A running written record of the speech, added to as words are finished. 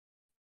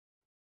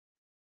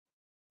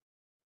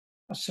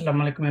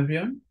Assalamu alaikum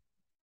everyone.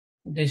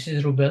 This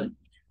is Rubel.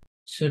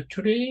 So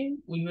today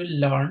we will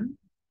learn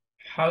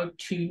how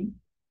to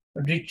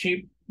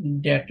retrieve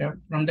data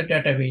from the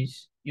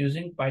database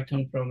using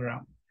Python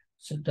program.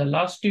 So the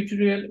last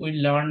tutorial we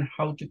learned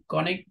how to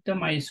connect the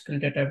MySQL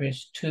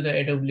database to the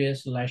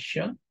AWS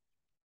Lasher.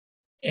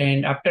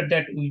 And after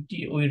that we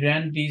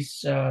ran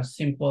this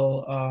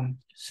simple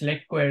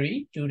select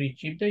query to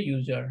retrieve the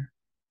user.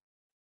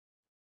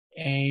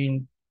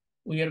 And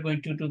we are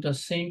going to do the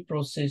same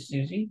process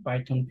using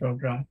Python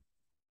program.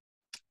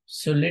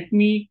 So let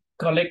me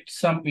collect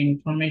some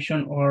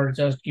information or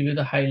just give you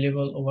the high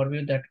level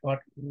overview that what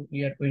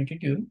we are going to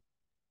do.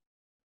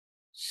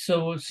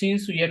 So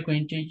since we are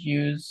going to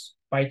use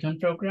Python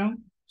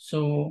program,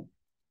 so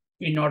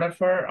in order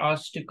for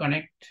us to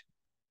connect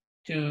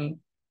to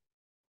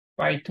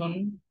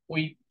Python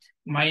with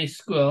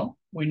MySQL,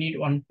 we need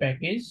one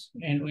package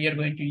and we are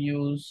going to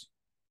use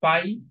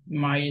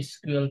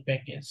PyMySQL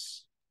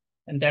package.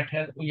 And that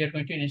we are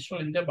going to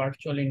install in the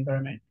virtual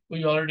environment.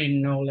 We already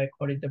know like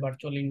what is the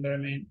virtual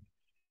environment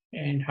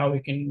and how we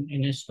can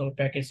install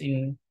package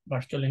in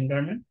virtual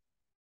environment.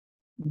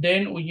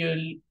 Then we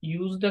will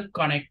use the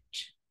connect.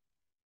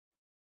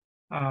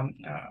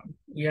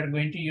 We are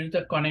going to use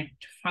the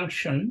connect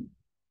function,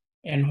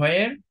 and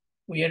where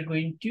we are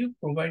going to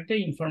provide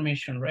the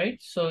information, right?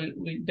 So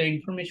the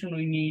information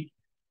we need: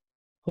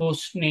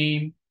 host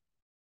name,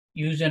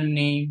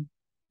 username,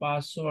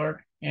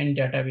 password, and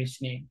database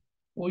name.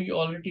 We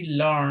already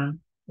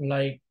learned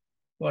like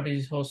what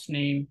is host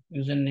name,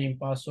 username,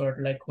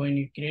 password, like when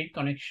you create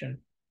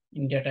connection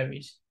in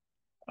database.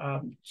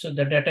 So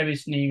the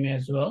database name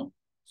as well.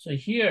 So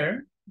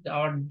here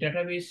our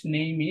database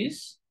name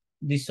is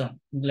this one,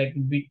 like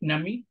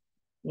Bitnami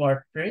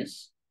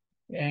WordPress.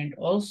 And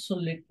also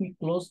let me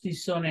close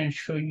this one and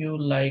show you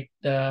like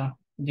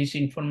this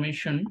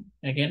information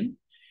again.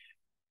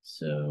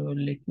 So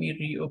let me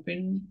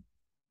reopen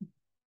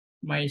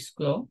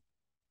MySQL.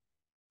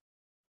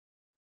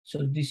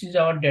 So this is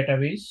our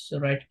database. So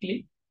right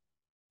click,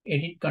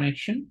 edit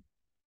connection.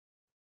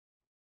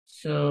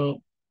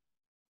 So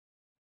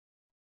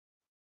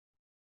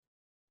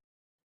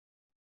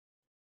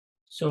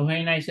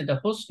when I say the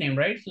host name,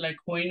 right? Like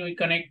when we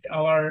connect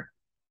our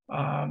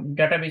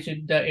database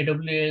with the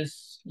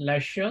AWS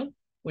Lasher,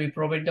 we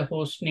provide the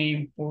host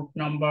name, port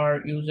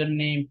number,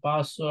 username,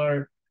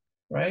 password,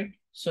 right?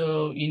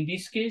 So in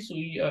this case,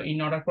 we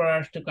in order for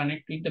us to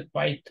connect with the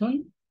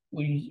Python,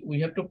 we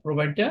have to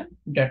provide the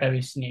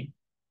database name.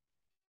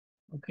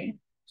 Okay.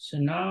 So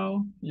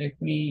now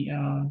let me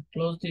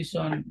close this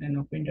one and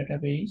open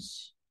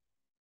database.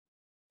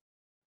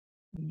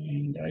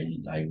 And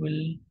I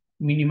will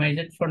minimize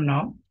it for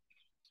now.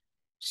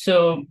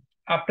 So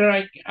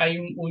after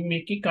we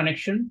make a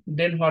connection,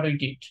 then what we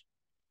did?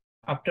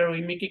 After we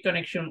make a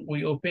connection,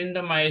 we open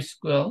the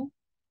MySQL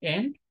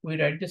and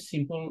we write the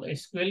simple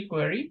SQL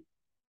query.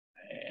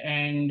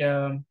 And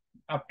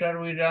after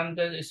we run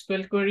the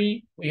SQL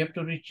query, we have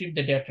to retrieve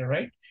the data,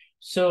 right?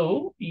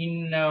 So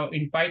in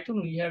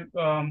Python, we have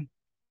a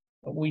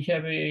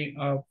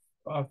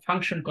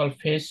function called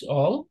fetch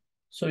all.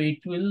 So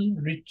it will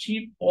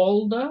retrieve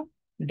all the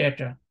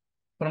data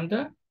from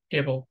the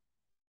table.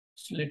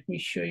 So let me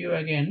show you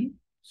again.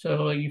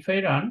 So if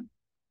I run,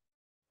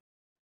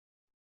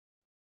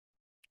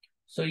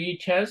 so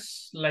it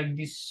has like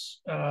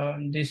this,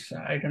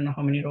 I don't know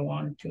how many row,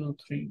 1, 2,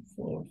 3,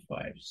 4,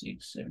 5,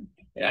 6, 7.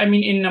 I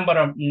mean, in number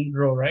of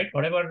row, right?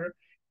 Whatever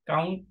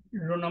count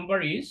row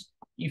number is,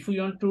 if we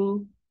want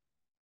to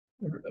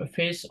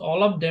face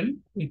all of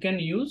them, we can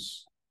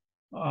use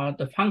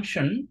the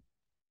function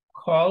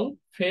called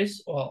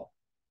face all.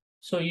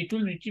 So it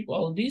will retrieve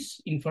all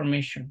this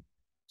information.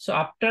 So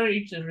after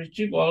it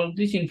retrieve all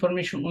this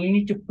information, we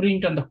need to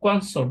print on the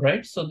console,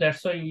 right? So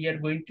that's why we are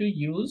going to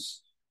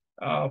use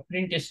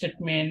print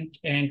statement,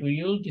 and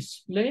we will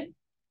display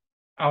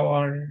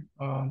our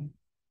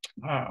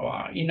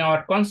in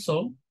our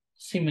console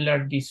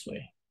similar this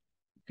way.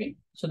 Okay,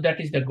 so that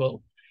is the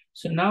goal.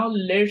 So now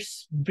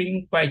let's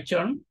bring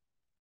Python,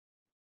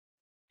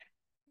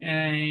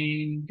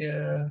 and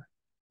let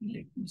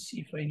me see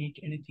if I need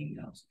anything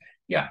else.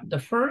 Yeah, the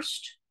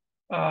first,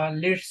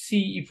 let's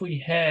see if we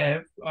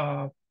have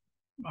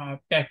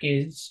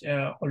package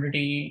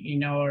already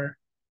in our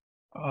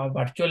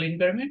virtual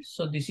environment.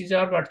 So this is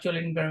our virtual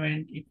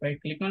environment. If I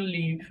click on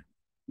leave,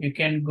 you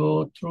can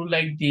go through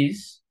like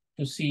this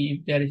to see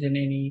if there is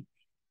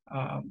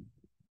um,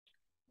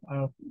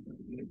 uh,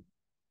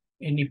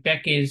 any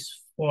package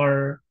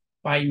for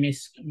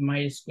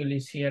MySQL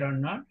is here or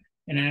not.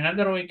 And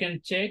another way you can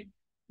check,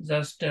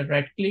 just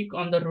right click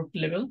on the root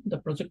level, the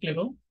project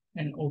level,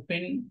 and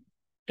open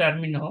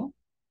terminal.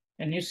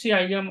 And you see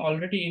I am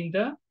already in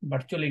the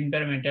virtual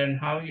environment. And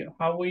how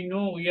we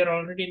know we are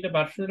already in the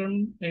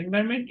virtual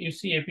environment? You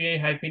see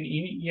API-in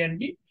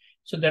END.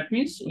 So that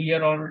means we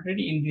are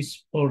already in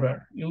this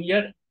folder. We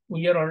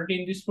are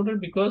already in this folder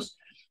because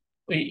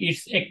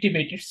it's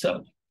activate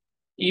itself.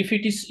 If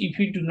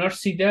you do not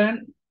see that,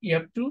 you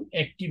have to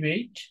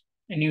activate,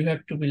 and you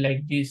have to be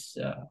like this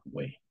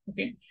way.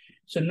 Okay.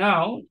 So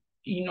now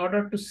in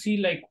order to see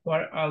like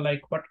what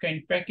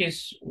kind of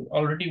package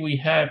already we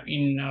have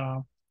in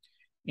our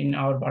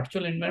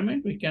virtual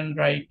environment, we can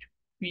write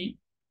p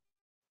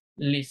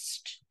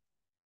list.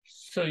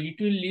 So it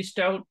will list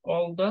out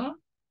all the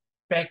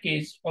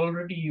package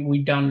already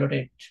we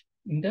downloaded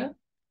in the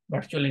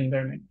virtual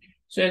environment.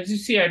 So as you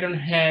see, I don't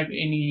have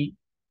any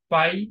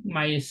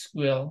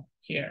MySQL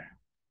here.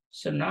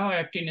 So now I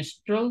have to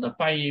install the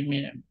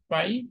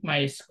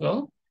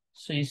MySQL.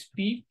 So is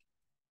p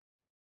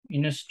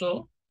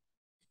install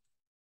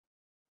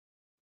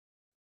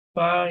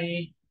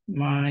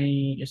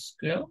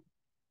MySQL.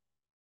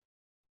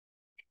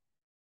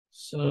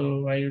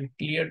 So I will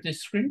clear the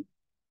screen.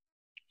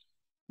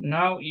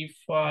 Now if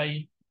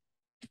I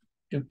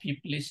do pip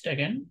list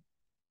again,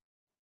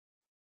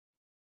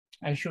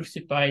 I should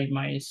see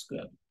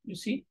MySQL. You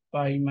see,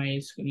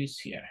 MySQL is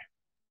here.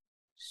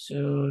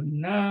 So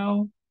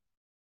now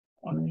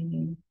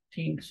on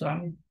thing, so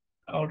I'm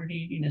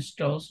already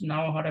installed.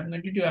 Now what I'm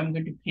going to do, I'm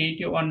going to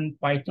create one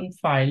Python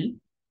file,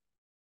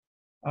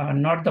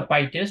 not the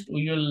PyTest.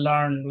 We will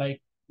learn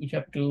like we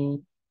have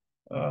to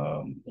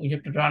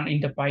run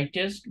in the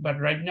PyTest, but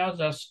right now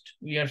just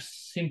we are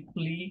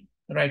simply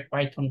write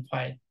Python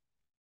file.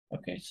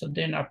 Okay, so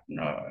then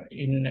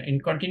in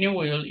continue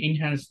we will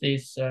enhance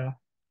this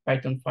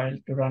Python file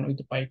to run with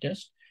the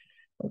PyTest.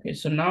 Okay,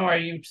 so now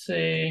I would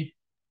say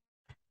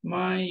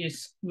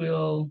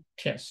MySQL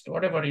test,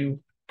 whatever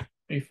you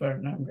prefer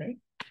now, right?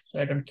 So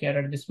I don't care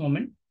at this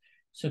moment.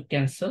 So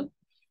cancel.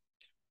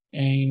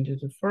 And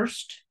the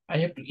first, I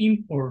have to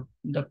import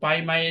the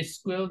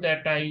MySQL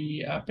that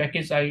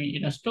package I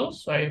install.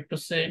 So I have to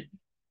say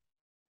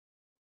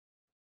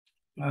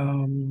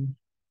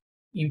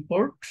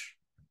import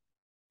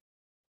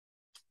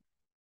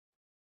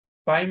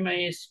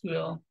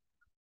MySQL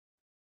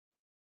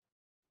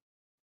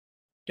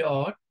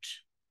dot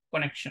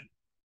connection.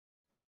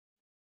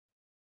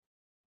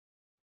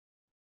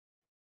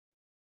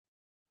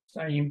 So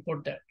I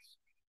import that.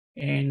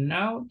 And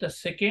now the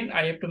second,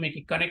 I have to make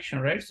a connection,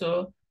 right?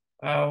 So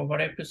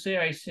what I have to say,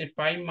 I say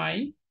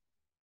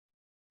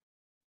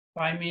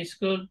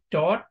MySQL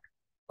dot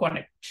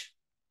connect.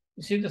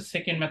 This is the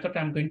second method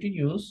I'm going to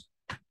use,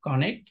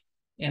 connect.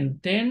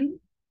 And then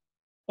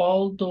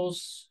all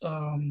those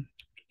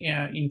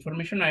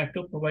information I have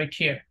to provide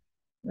here.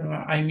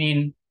 I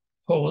mean,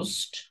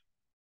 host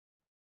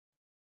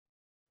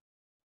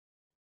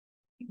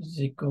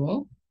is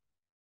equal.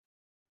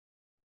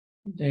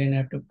 Then I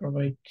have to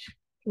provide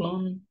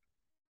clone.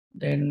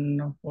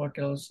 Then what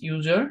else?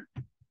 User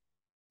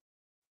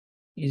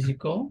is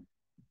equal.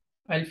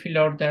 I'll fill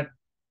out that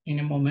in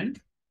a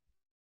moment.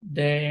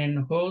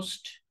 Then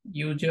host,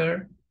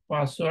 user,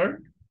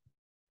 password.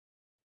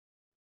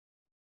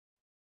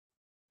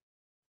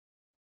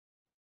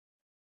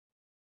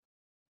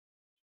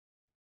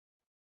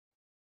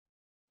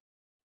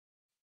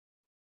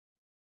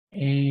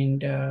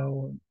 And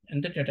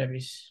the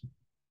database.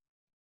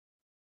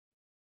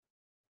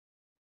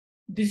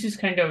 This is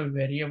kind of a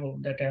variable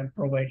that I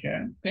provide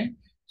here. Okay,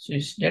 so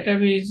its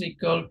database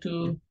equal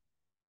to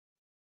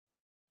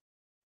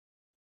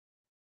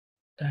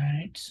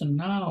that. So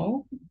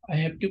now I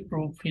have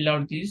to fill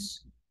out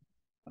this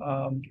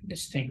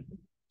thing.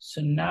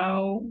 So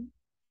now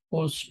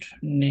host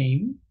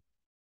name.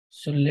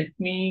 So let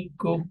me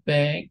go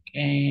back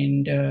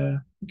and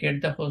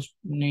get the host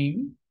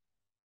name.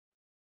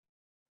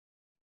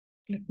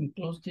 Let me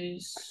close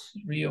this,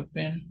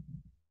 reopen.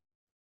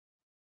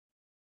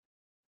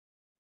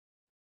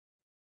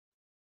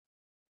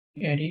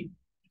 Edit.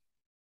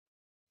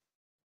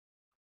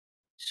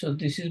 So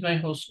this is my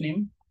host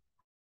name.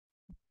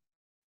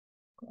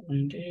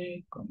 Command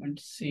A, Command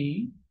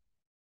C.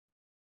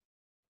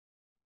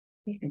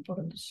 Let me put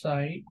on the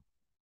side.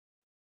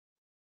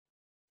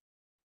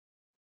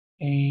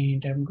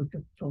 And I'm going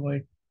to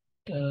provide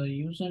the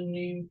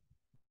username.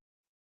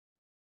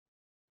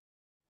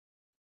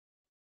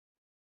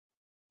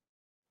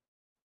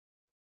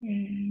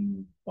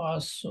 And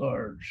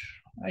password.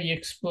 I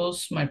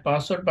expose my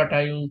password, but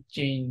I will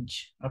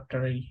change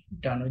after I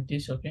done with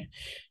this. Okay,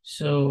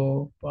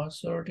 so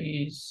password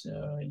is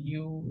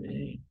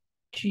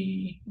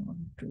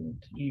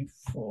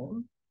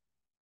UAT1234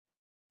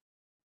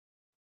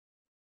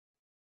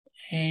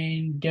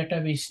 and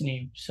database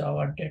name. So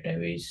our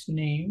database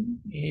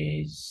name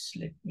is,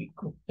 let me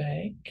go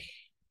back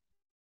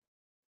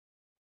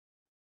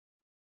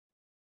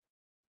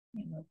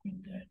and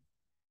open that.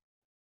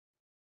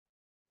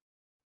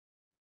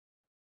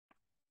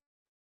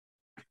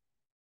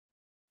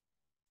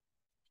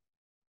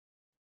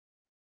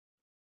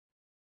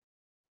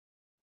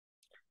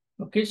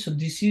 Okay, so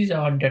this is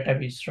our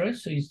database, right?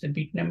 So it's the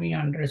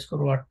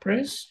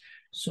bitnami_WordPress.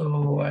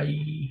 So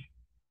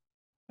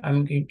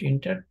I'm going to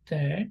enter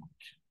that.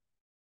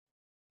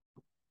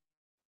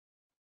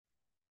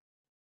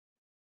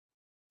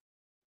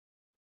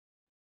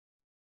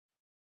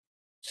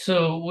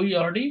 So we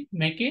already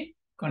make a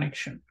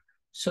connection.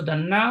 So the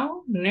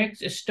now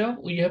next step,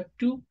 we have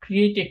to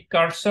create a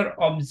cursor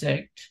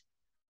object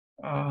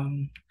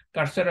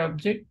cursor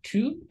object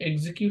to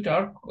execute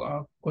our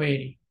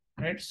query,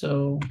 right?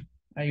 So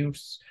I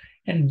use,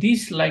 and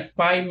this like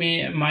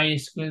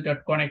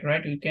MySQL.connect,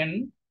 right? We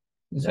can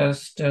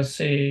just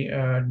say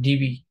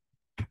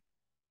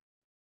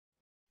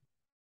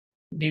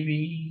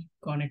DB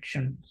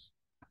connection,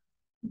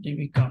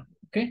 DB con,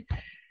 okay?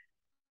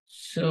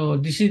 So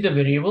this is the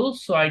variable.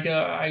 So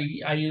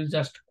I will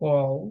just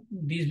call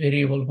this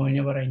variable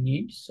whenever I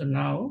need. So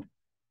now,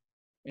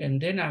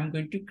 and then I'm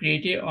going to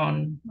create it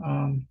on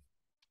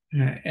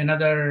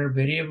another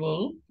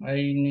variable. I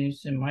need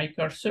say my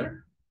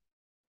cursor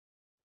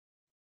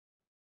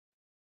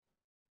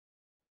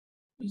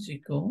is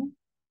equal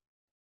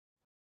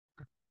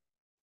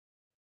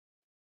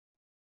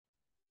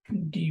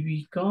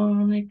db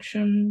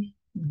connection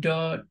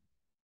dot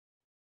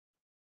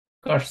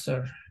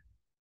cursor.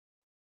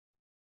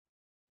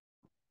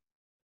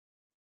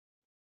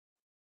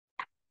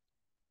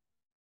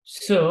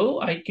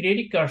 So I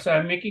create a cursor,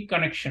 I make a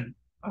connection.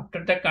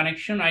 After the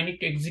connection, I need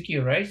to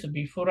execute, right? So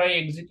before I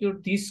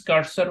execute, this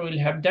cursor will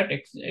have that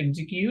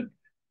execute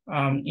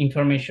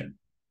information.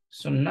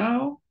 So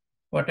now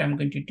what I'm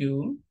going to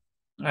do,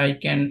 I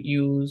can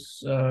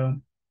use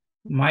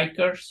my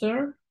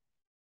cursor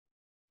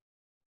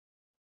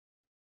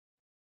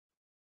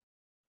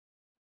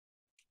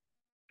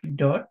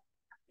dot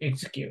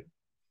execute.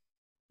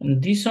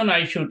 And this one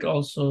I should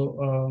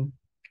also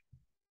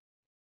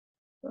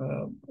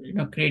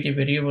create a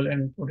variable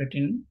and put it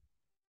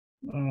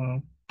uh,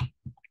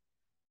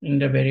 in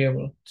the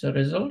variable. So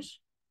results.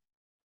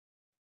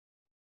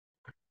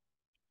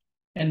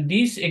 And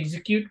this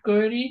execute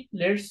query,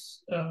 let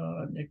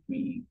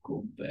me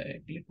go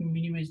back. Let me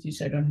minimize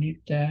this. I don't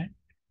need that.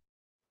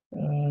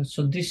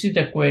 So this is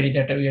the query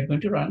that we are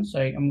going to run. So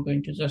I am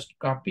going to just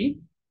copy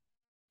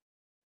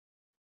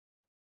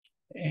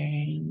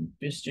and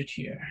paste it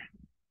here.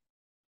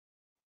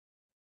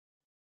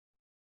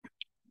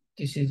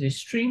 This is a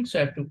string, so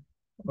I have to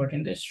put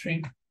in the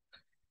string.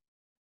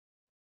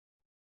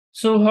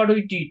 So how do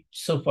we do it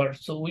so far?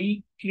 So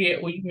we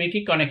make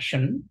a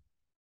connection.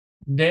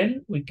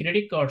 Then we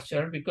create a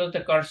cursor because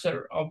the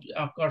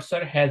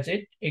cursor has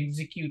it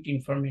execute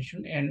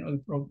information,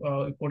 and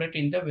we put it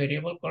in the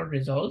variable called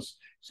results.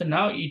 So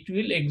now it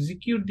will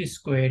execute this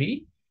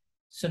query.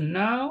 So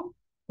now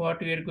what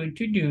we are going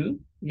to do,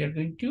 we are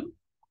going to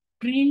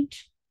print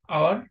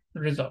our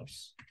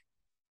results.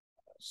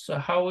 So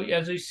how,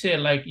 as we say,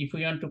 like if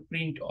we want to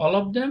print all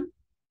of them,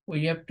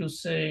 we have to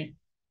say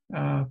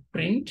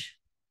print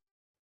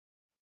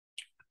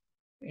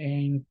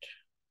and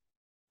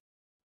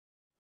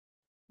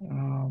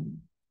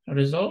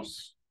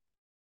results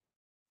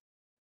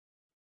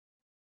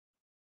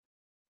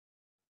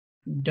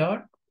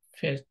dot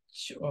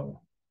fetch.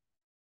 Oh,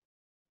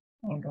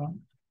 hold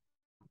on.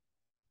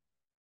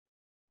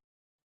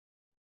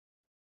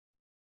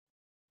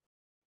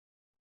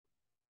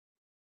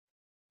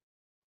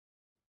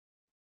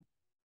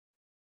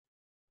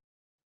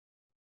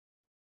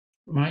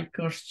 My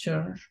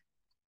cursor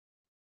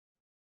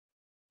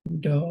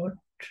dot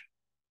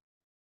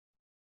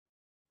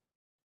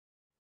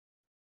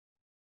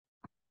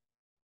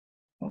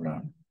hold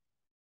on.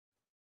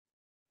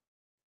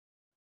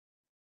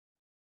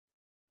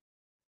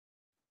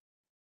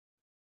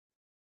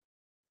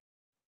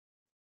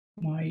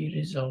 My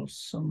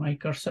results. So my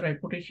cursor, I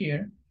put it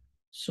here.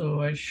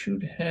 So I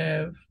should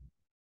have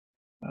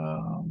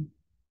you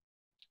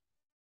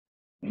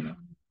know,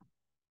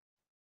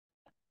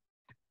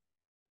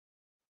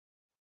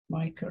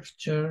 my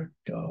cursor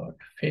dot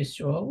fetch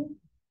all.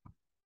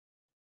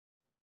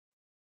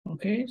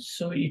 Okay,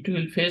 so it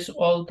will fetch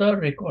all the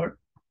record,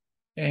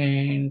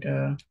 and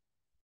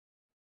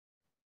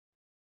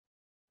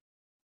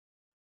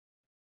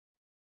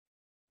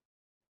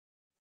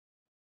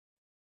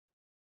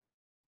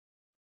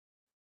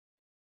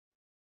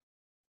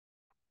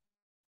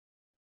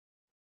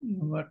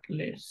what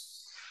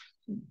less,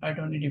 I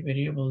don't need a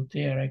variable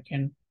there. I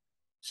can,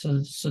 so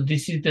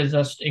this is the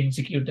just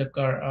execute the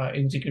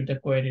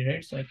query,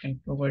 right? So I can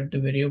provide the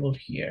variable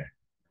here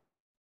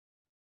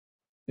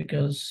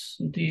because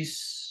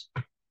this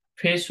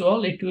face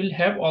wall, it will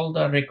have all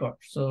the records.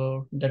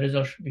 So the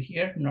result should be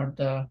here, not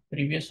the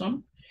previous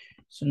one.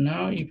 So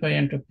now if I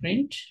enter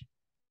print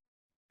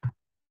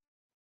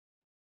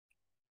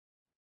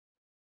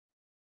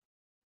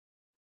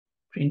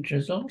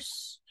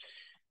results,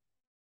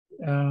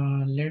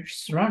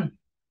 let's run.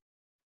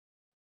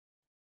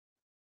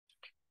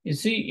 You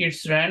see,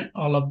 it's ran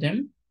all of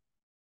them.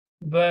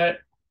 But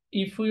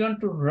if we want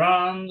to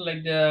run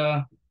like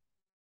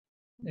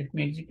let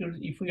me execute.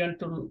 If we want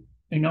to,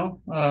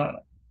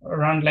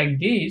 run like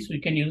this,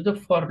 we can use the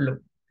for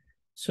loop.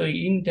 So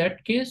in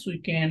that case, we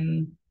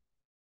can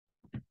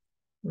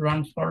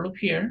run for loop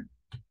here.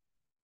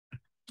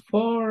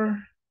 For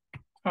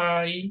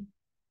I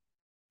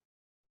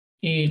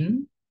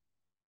in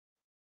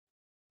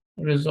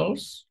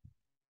results,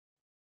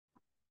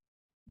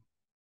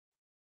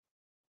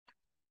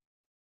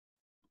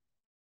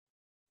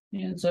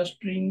 and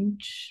just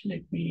print,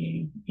 let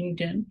me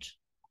indent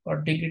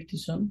or delete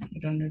this one. I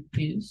don't need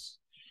this.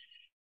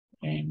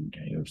 and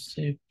I would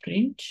say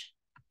print.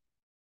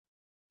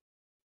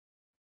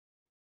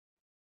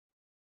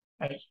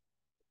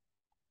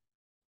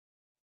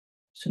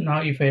 So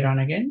now if I run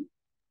again,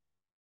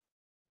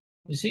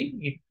 you see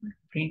it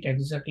print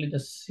exactly the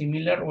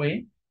similar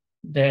way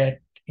that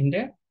in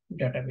the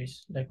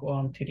database, like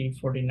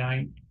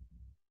 1349.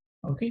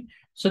 Okay,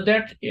 so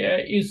that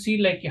you see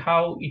like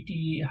how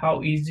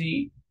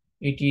easy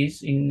it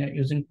is in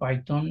using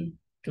Python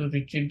to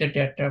retrieve the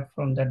data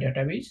from the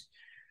database.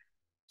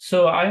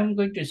 So I am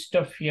going to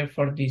stop here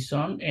for this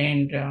one,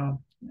 and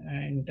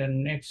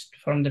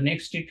from the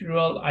next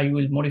tutorial I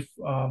will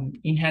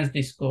enhance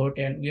this code,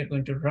 and we are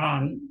going to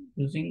run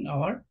using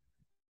our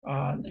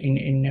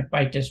in a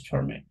PyTest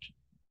format.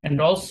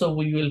 And also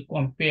we will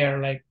compare,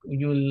 like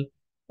we will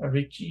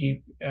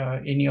retrieve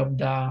any of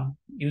the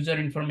user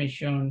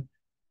information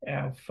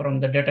from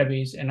the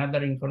database and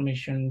other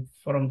information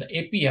from the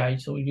API.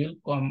 So we will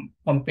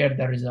compare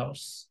the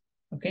results.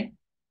 Okay,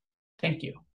 thank you.